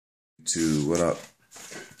What up?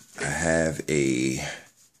 I have a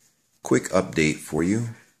quick update for you.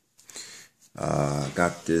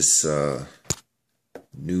 Got this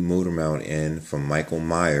new motor mount in from Michael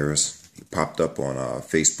Myers. He popped up on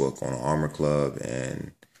Facebook on Arrma Club,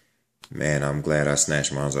 and man, I'm glad I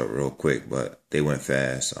snatched mine up real quick, but they went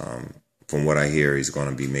fast. From what I hear, he's going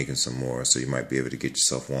to be making some more, so you might be able to get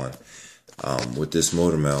yourself one. With this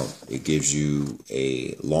motor mount, it gives you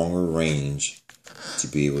a longer range to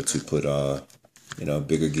be able to put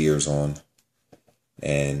bigger gears on,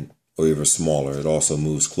 or even smaller. It also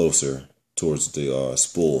moves closer towards the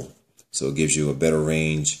spool, so it gives you a better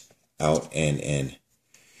range out and in.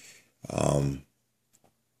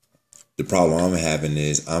 The problem I'm having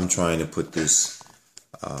is I'm trying to put this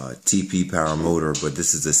TP power motor, but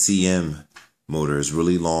this is a CM motor. It's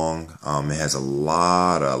really long. It has a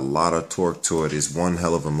lot of torque to it. It's one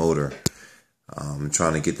hell of a motor. I'm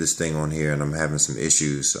trying to get this thing on here, and I'm having some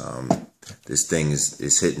issues. This thing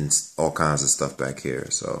is hitting all kinds of stuff back here,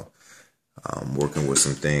 so I'm working with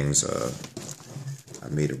some things. I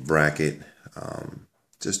made a bracket,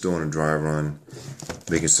 just doing a dry run,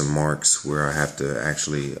 making some marks where I have to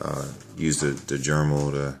actually use the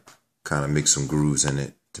Arrma to kind of make some grooves in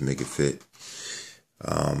it to make it fit.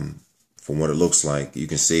 From what it looks like, you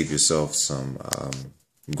can save yourself some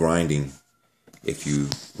grinding if you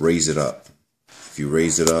raise it up. If you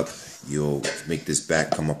raise it up, you'll make this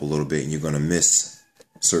back come up a little bit, and you're going to miss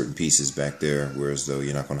certain pieces back there, whereas though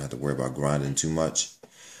you're not going to have to worry about grinding too much.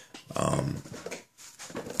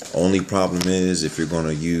 Only problem is if you're going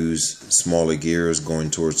to use smaller gears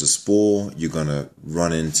going towards the spool, you're going to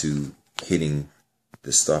run into hitting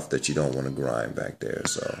the stuff that you don't want to grind back there.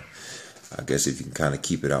 So I guess if you can kind of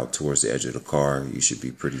keep it out towards the edge of the car, you should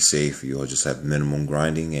be pretty safe. You'll just have minimum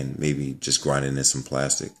grinding and maybe just grinding in some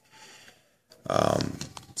plastic.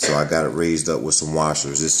 So I got it raised up with some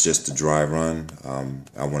washers. It's just a dry run.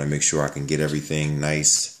 I want to make sure I can get everything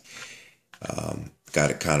nice. Got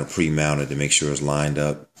it kind of pre-mounted to make sure it's lined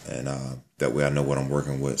up, and that way I know what I'm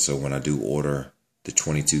working with. So when I do order the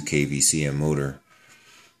 22 kV CM motor,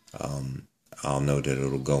 I'll know that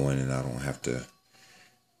it'll go in, and I don't have to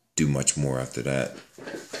do much more after that.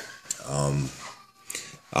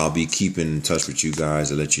 I'll be keeping in touch with you guys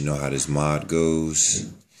to let you know how this mod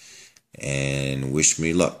goes. And wish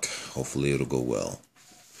me luck. Hopefully it'll go well.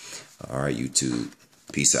 All right, YouTube.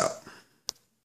 Peace out.